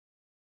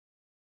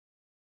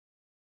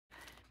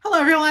Hello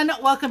everyone,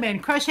 welcome in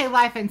Crochet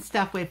Life and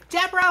Stuff with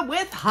Deborah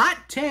with Hot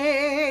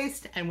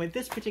Taste. And with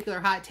this particular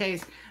Hot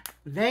Taste,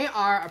 they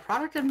are a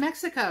product of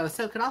Mexico,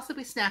 so it could also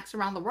be snacks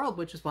around the world,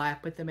 which is why I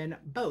put them in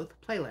both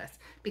playlists,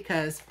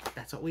 because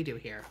that's what we do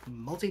here.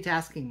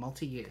 Multitasking,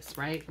 multi-use,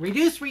 right?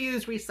 Reduce,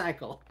 reuse,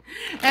 recycle.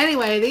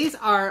 Anyway, these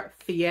are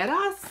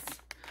Fieras.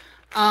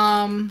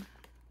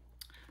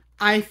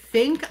 I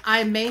think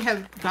I may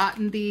have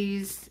gotten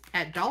these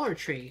at Dollar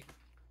Tree.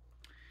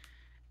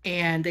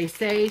 And they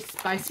say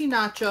spicy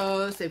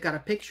nachos. They've got a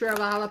picture of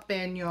a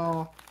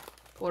jalapeno.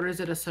 Or is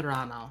it a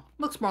serrano?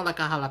 Looks more like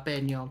a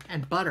jalapeno.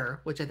 And butter,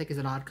 which I think is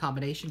an odd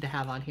combination to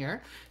have on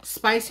here.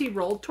 Spicy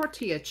rolled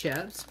tortilla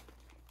chips.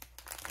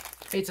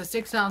 It's a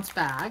 6-ounce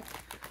bag.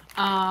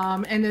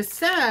 And it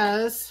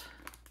says,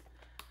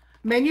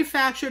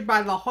 manufactured by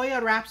La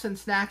Jolla Wraps and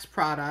Snacks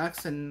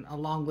Products. And a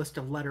long list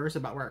of letters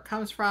about where it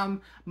comes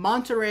from.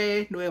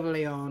 Monterrey, Nuevo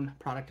Leon,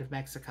 product of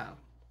Mexico.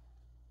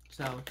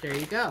 So there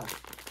you go.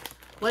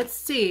 Let's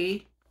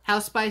see how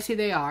spicy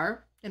they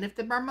are and if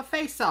they burn my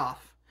face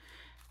off.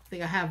 The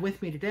thing I have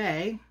with me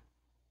today,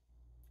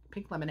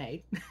 pink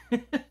lemonade.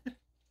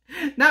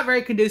 Not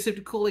very conducive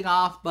to cooling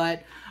off,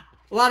 but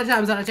a lot of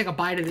times when I take a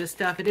bite of this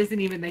stuff, it isn't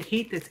even the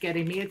heat that's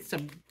getting me. It's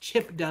some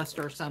chip dust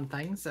or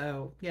something.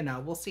 So, you know,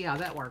 we'll see how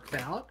that works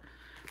out.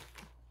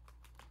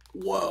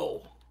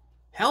 Whoa.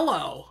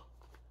 Hello.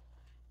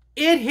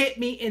 It hit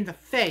me in the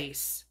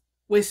face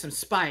with some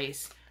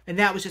spice, and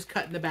that was just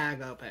cutting the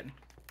bag open.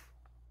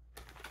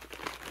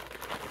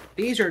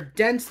 These are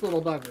dense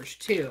little buggers,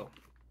 too.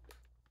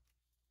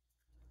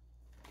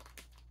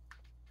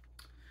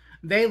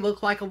 They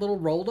look like a little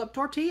rolled up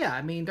tortilla.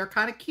 I mean, they're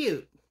kind of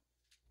cute.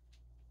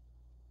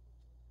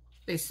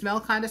 They smell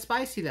kind of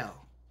spicy, though.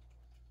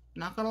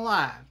 Not gonna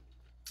lie.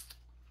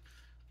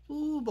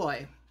 Ooh,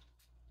 boy.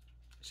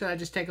 Should I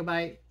just take a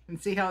bite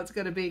and see how it's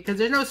gonna be? Because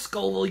there's no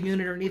Scoville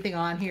unit or anything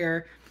on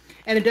here.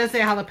 And it does say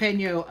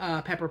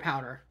jalapeno pepper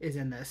powder is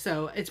in this.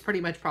 So it's pretty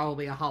much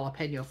probably a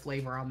jalapeno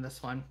flavor on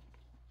this one.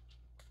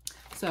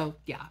 So,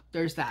 yeah,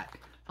 there's that.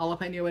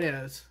 Jalapeno it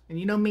is. And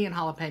you know me and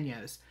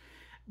jalapenos.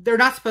 They're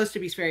not supposed to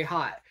be very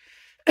hot.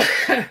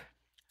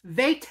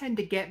 They tend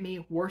to get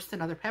me worse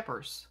than other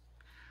peppers.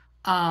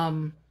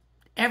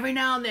 Every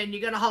now and then you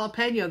get a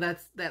jalapeno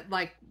that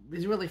like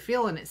is really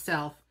feeling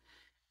itself.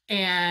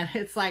 And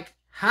it's like,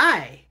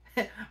 hi,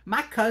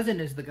 my cousin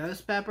is the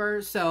ghost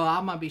pepper, so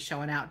I'm going to be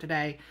showing out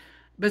today.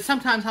 But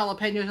sometimes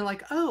jalapenos are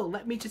like, oh,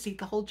 let me just eat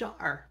the whole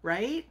jar,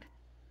 right?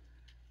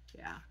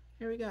 Yeah,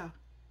 here we go.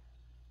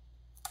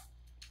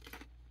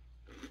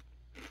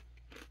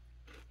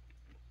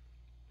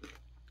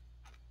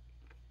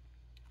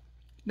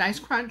 Nice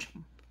crunch.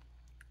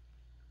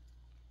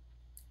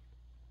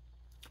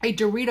 A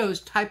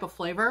Doritos type of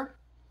flavor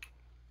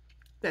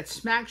that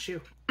smacks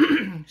you.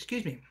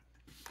 Excuse me.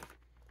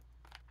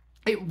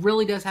 It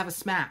really does have a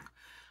smack.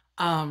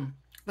 Like a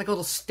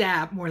little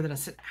stab more than a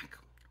snack.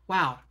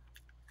 Wow.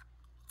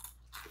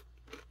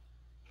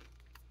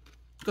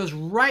 Goes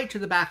right to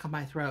the back of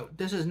my throat.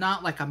 This is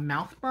not like a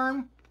mouth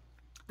burn.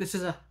 This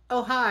is a,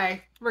 oh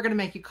hi, we're going to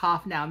make you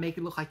cough now. Make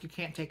you look like you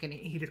can't take any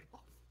heat at all.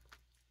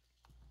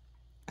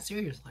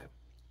 Seriously.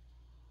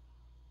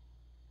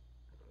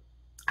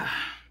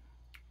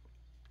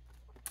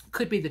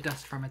 Could be the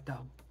dust from it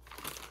though.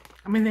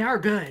 I mean, they are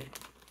good.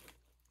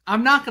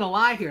 I'm not going to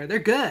lie here. They're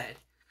good.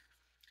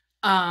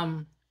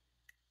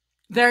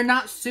 They're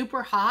not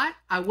super hot.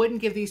 I wouldn't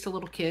give these to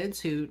little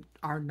kids who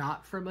are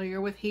not familiar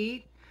with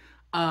heat.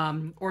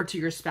 Or to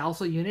your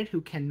spousal unit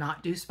who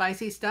cannot do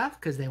spicy stuff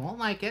because they won't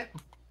like it.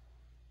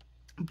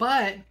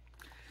 But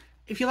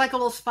if you like a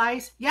little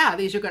spice, yeah,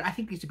 these are good. I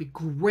think these would be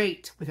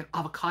great with an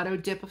avocado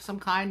dip of some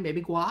kind,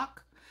 maybe guac.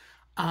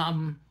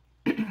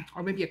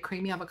 Or maybe a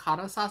creamy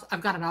avocado sauce.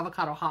 I've got an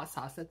avocado hot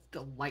sauce that's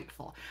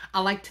delightful.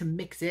 I like to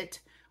mix it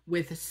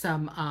with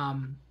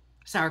some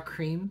sour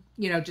cream,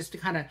 you know, just to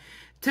kind of,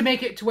 to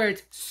make it to where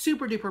it's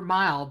super duper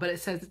mild, but it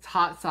says it's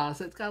hot sauce.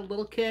 So it's got a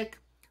little kick,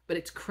 but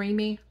it's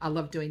creamy. I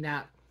love doing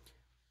that.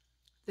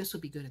 This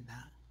would be good in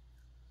that.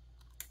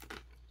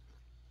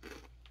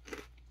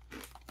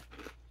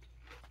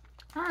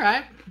 All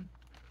right.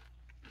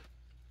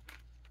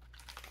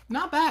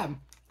 Not bad.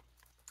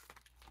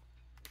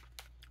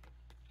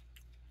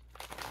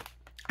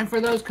 And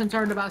for those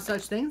concerned about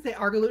such things, they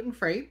are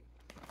gluten-free.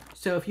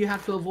 So if you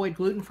have to avoid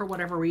gluten for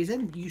whatever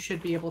reason, you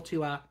should be able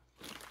to have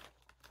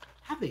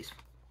these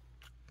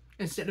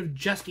instead of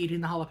just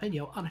eating the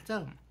jalapeno on its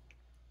own.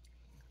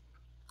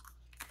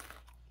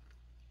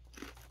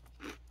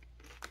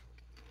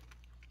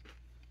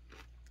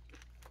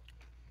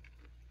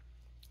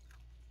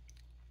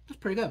 That's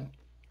pretty good.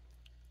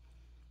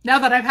 Now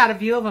that I've had a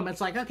few of them,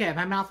 it's like, okay,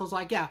 my mouth was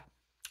like, yeah,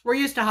 we're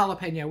used to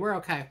jalapeno. We're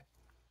okay.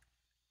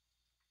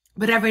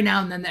 But every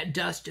now and then that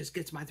dust just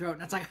gets my throat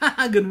and it's like,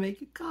 I'm going to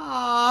make you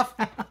cough.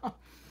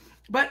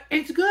 But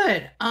it's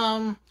good.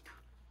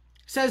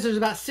 Says there's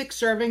about 6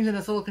 servings in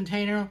this little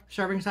container.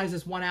 Serving size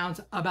is 1 ounce,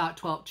 about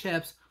 12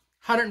 chips.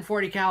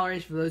 140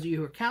 calories for those of you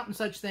who are counting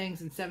such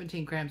things, and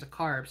 17 grams of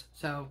carbs.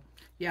 So,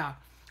 yeah.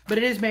 But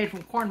it is made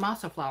from corn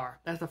masa flour.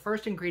 That's the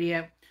first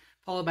ingredient,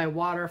 followed by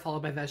water,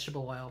 followed by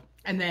vegetable oil,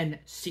 and then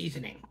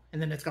seasoning. And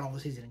then it's got all the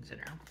seasonings in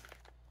there.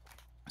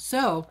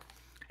 So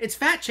it's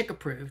fat chick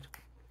approved.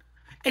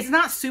 It's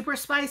not super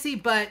spicy,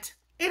 but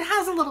it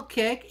has a little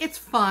kick. It's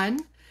fun.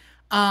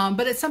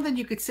 But it's something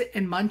you could sit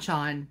and munch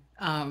on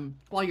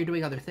while you're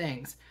doing other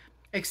things.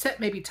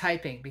 Except maybe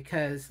typing,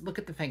 because look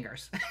at the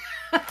fingers.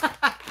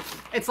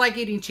 It's like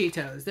eating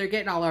Cheetos. They're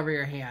getting all over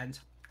your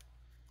hands.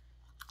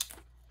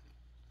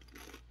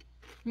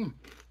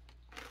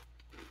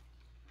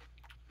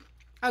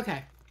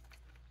 Okay.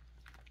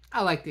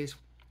 I like these.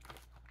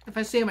 If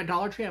I see them at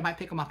Dollar Tree, I might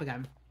pick them up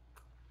again.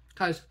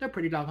 Because they're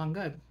pretty doggone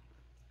good.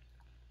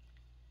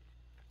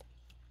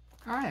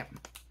 Alright.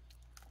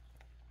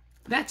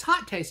 That's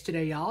Hot Taste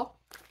today, y'all.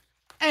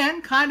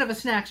 And kind of a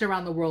snacks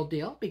around the world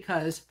deal,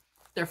 because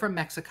they're from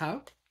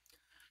Mexico.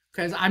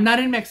 Because I'm not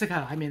in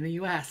Mexico. I'm in the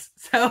U.S.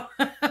 So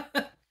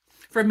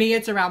for me,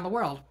 it's around the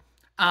world.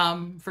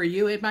 For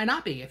you, it might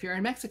not be if you're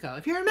in Mexico.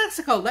 If you're in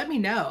Mexico, let me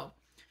know.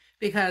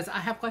 Because I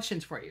have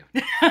questions for you.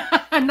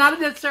 Not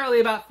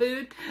necessarily about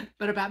food,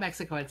 but about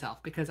Mexico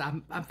itself. Because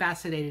I'm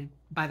fascinated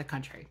by the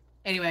country.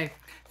 Anyway,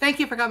 thank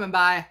you for coming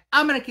by.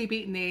 I'm going to keep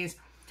eating these.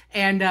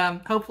 And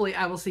hopefully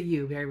I will see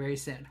you very, very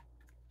soon.